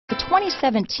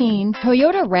2017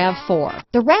 Toyota RAV4.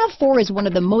 The RAV4 is one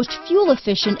of the most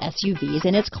fuel-efficient SUVs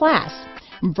in its class.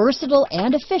 Versatile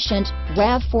and efficient,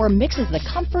 RAV4 mixes the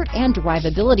comfort and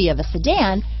drivability of a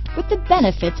sedan with the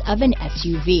benefits of an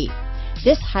SUV.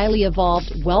 This highly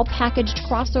evolved, well-packaged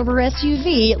crossover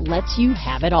SUV lets you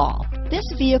have it all. This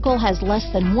vehicle has less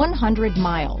than 100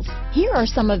 miles. Here are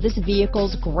some of this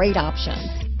vehicle's great options: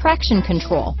 traction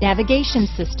control, navigation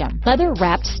system,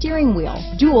 leather-wrapped steering wheel,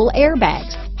 dual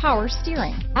airbags, power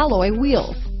steering, alloy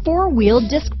wheels, four-wheel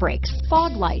disc brakes,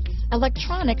 fog lights,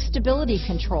 electronic stability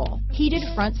control, heated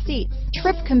front seats,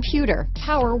 trip computer,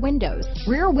 power windows,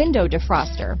 rear window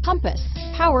defroster, compass,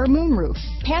 power moonroof,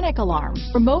 panic alarm,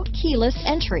 remote keyless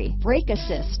entry, brake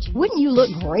assist. Wouldn't you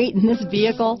look great in this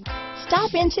vehicle?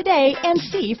 Stop in today and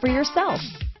see for yourself.